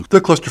The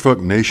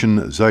Clusterfuck Nation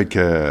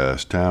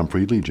ZEITcast. Tom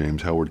Friedley,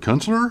 James Howard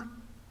Kunstler.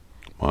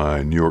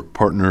 My New York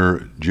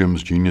partner,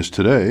 Jim's genius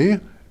today,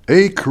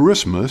 A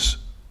Christmas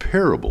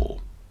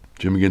Parable.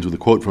 Jim begins with a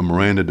quote from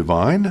Miranda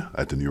Devine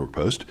at the New York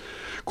Post.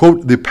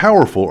 Quote, "The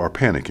powerful are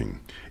panicking,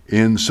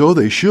 and so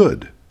they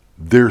should.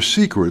 Their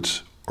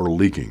secrets are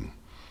leaking."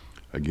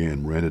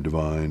 Again, Miranda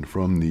Devine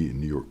from the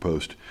New York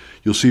Post.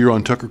 You'll see her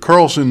on Tucker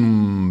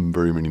Carlson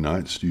very many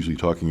nights, usually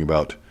talking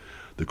about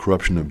the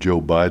corruption of Joe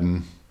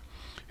Biden,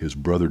 his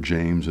brother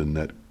James, and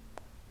that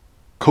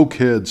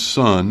cokehead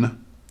son,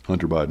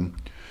 Hunter Biden.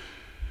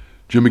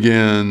 Jim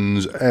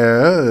begins,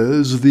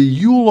 as the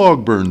Yule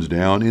log burns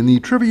down and the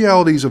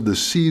trivialities of the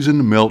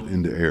season melt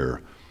into air,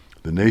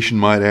 the nation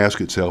might ask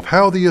itself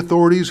how the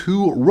authorities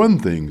who run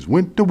things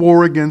went to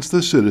war against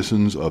the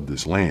citizens of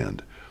this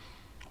land.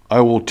 I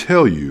will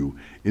tell you,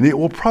 and it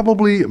will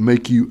probably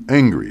make you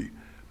angry.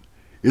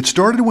 It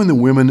started when the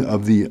women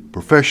of the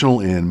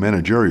professional and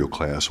managerial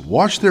class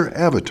watched their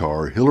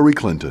avatar, Hillary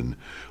Clinton,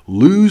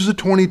 lose the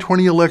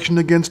 2020 election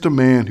against a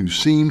man who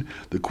seemed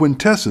the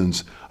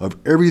quintessence of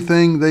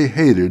everything they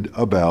hated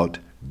about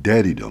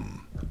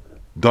daddydom.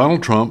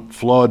 Donald Trump,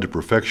 flawed to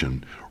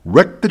perfection,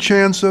 wrecked the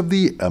chance of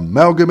the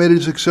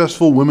amalgamated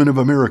successful women of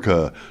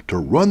America to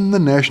run the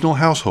national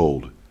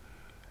household.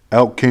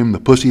 Out came the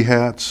Pussy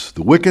Hats,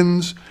 the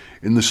Wiccans,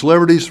 and the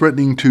celebrities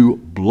threatening to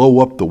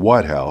blow up the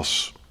White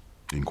House,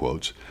 in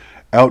quotes.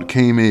 Out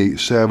came a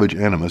savage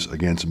animus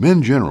against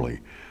men generally,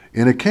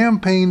 in a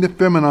campaign to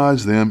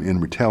feminize them in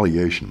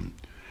retaliation,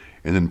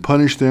 and then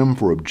punish them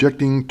for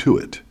objecting to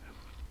it.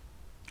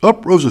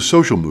 Up rose a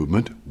social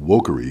movement,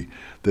 wokery,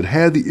 that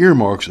had the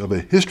earmarks of a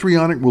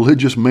histrionic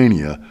religious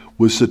mania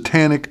with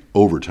satanic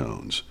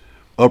overtones.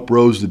 Up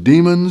rose the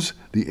demons,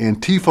 the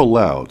Antifa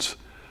louts,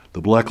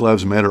 the Black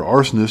Lives Matter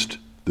arsonists,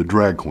 the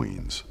drag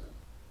queens.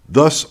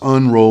 Thus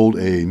unrolled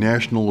a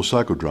national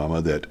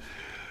psychodrama that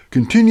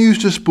continues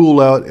to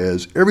spool out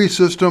as every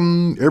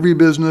system, every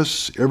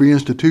business, every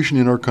institution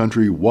in our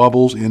country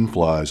wobbles and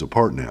flies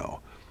apart now.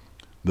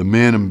 The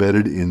men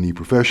embedded in the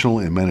professional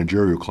and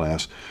managerial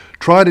class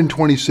tried in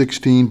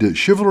 2016 to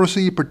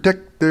chivalrously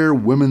protect their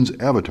women's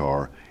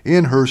avatar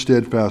and her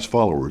steadfast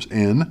followers,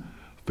 and,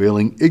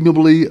 failing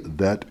ignobly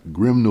that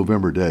grim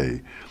November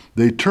day,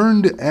 they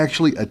turned to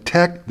actually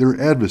attack their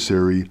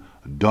adversary,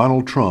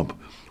 Donald Trump,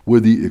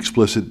 with the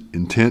explicit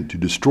intent to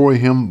destroy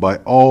him by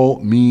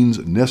all means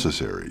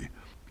necessary.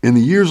 In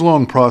the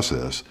years-long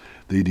process,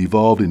 they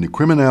devolved into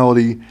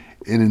criminality,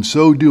 and in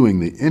so doing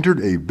they entered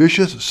a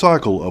vicious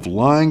cycle of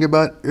lying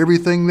about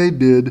everything they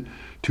did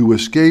to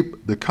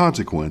escape the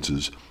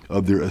consequences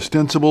of their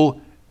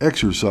ostensible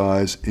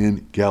exercise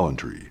in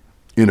gallantry.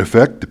 In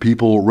effect, the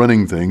people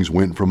running things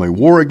went from a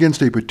war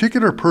against a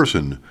particular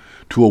person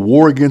to a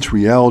war against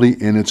reality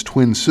and its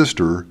twin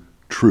sister,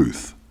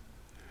 truth.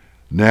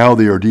 Now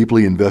they are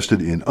deeply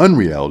invested in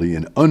unreality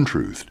and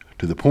untruth,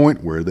 to the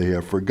point where they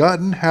have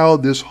forgotten how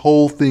this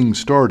whole thing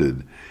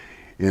started,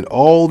 and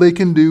all they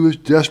can do is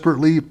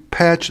desperately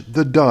patch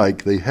the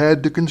dike they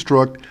had to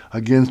construct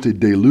against a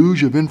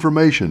deluge of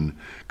information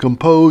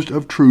composed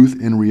of truth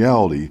and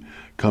reality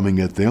coming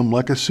at them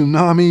like a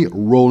tsunami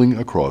rolling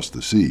across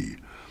the sea.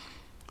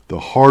 The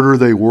harder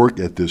they work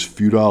at this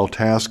futile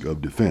task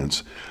of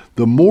defense,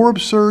 the more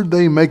absurd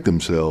they make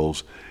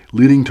themselves,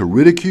 leading to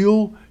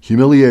ridicule,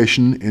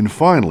 humiliation, and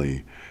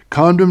finally,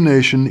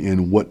 condemnation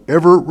in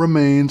whatever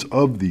remains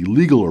of the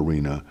legal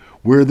arena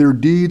where their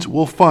deeds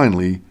will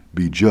finally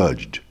be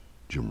judged,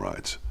 Jim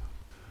writes.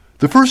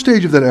 The first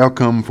stage of that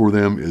outcome for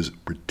them is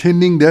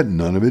pretending that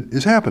none of it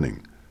is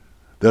happening.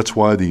 That's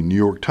why the New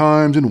York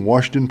Times and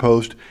Washington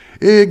Post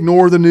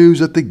ignore the news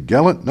that the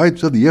gallant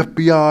knights of the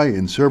FBI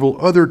and several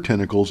other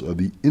tentacles of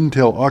the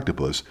intel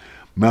octopus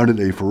mounted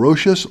a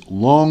ferocious,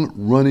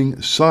 long-running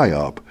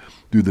psyop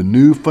through the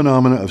new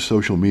phenomena of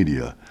social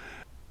media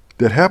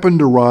that happened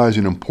to rise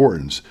in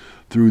importance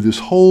through this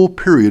whole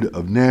period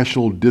of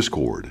national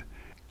discord.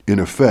 In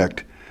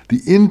effect, the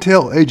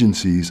intel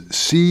agencies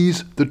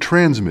seize the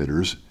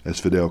transmitters, as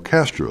Fidel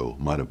Castro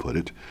might have put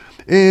it,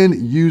 and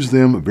use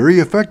them very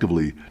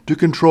effectively to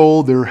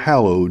control their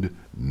hallowed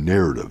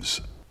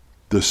narratives.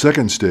 The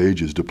second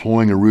stage is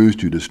deploying a ruse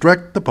to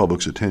distract the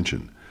public's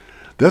attention.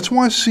 That's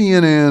why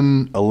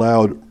CNN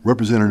allowed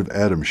Representative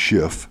Adam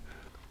Schiff,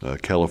 a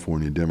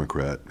California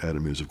Democrat,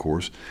 Adam is, of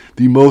course,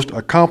 the most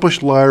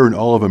accomplished liar in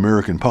all of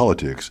American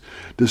politics,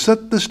 to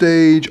set the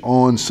stage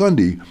on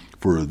Sunday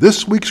for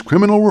this week's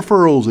criminal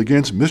referrals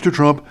against Mr.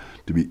 Trump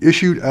to be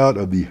issued out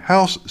of the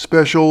House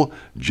Special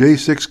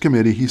J6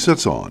 committee he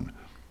sits on.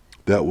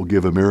 That will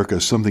give America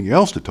something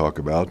else to talk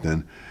about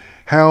than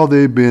how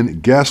they've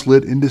been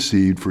gaslit and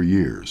deceived for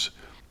years.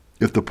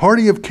 If the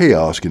party of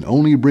chaos can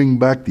only bring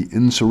back the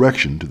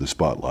insurrection to the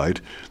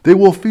spotlight, they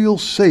will feel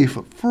safe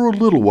for a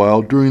little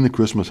while during the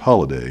Christmas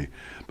holiday,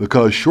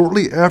 because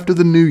shortly after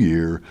the New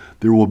Year,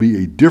 there will be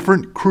a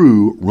different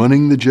crew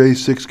running the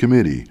J6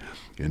 committee,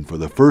 and for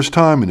the first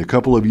time in a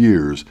couple of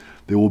years,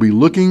 they will be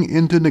looking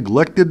into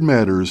neglected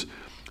matters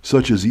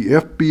such as the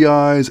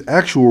FBI's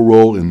actual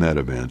role in that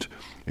event,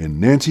 and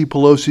Nancy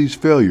Pelosi's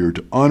failure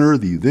to honor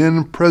the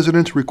then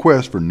president's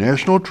request for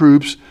national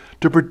troops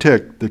to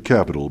protect the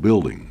Capitol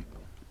building.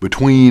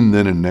 Between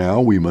then and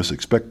now, we must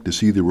expect to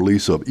see the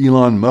release of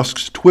Elon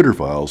Musk's Twitter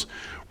files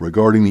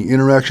regarding the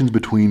interactions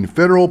between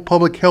federal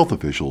public health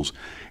officials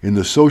in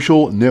the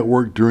social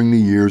network during the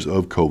years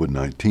of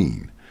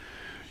COVID-19.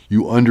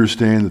 You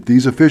understand that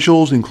these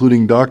officials,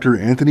 including Dr.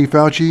 Anthony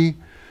Fauci,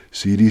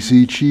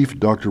 CDC Chief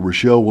Dr.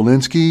 Rochelle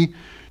Walensky,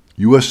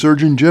 U.S.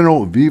 Surgeon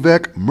General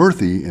Vivek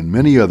Murthy, and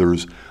many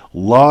others,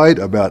 lied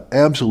about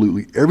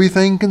absolutely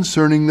everything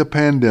concerning the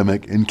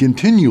pandemic and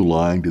continue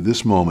lying to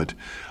this moment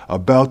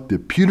about the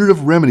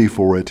putative remedy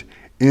for it,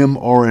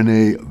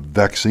 mRNA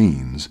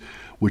vaccines,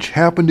 which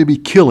happen to be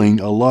killing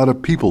a lot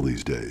of people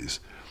these days.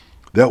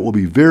 That will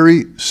be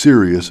very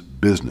serious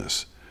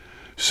business.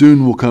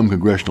 Soon will come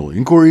congressional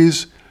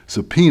inquiries,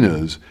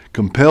 subpoenas,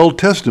 compelled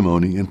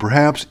testimony, and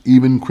perhaps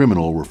even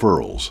criminal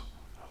referrals.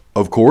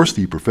 Of course,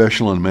 the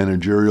professional and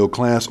managerial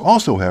class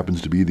also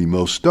happens to be the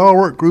most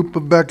stalwart group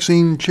of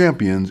vaccine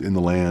champions in the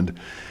land,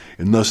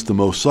 and thus the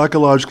most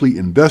psychologically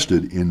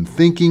invested in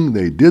thinking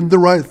they did the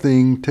right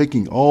thing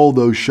taking all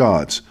those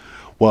shots,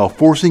 while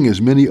forcing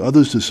as many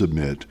others to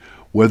submit,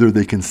 whether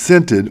they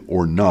consented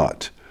or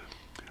not.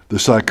 The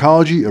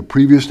psychology of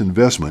previous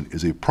investment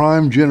is a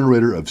prime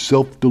generator of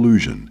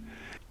self-delusion.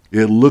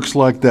 It looks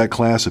like that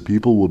class of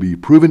people will be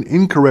proven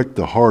incorrect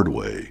the hard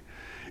way.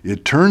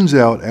 It turns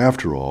out,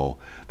 after all,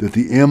 that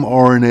the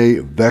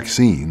mRNA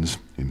vaccines,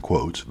 in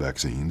quotes,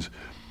 vaccines,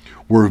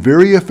 were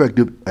very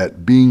effective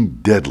at being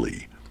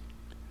deadly.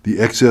 The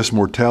excess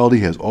mortality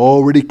has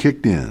already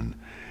kicked in.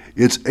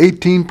 It's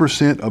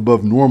 18%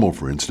 above normal,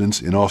 for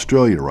instance, in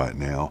Australia right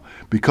now,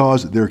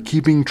 because they're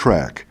keeping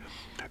track.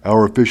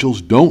 Our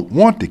officials don't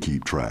want to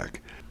keep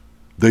track.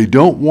 They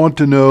don't want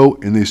to know,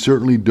 and they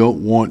certainly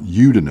don't want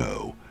you to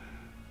know.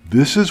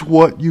 This is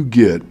what you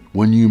get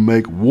when you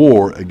make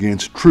war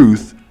against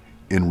truth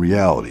in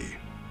reality.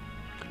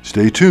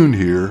 Stay tuned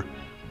here.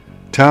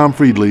 Tom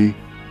Friedley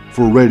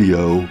for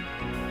Radio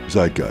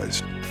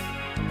ZEITGEIST.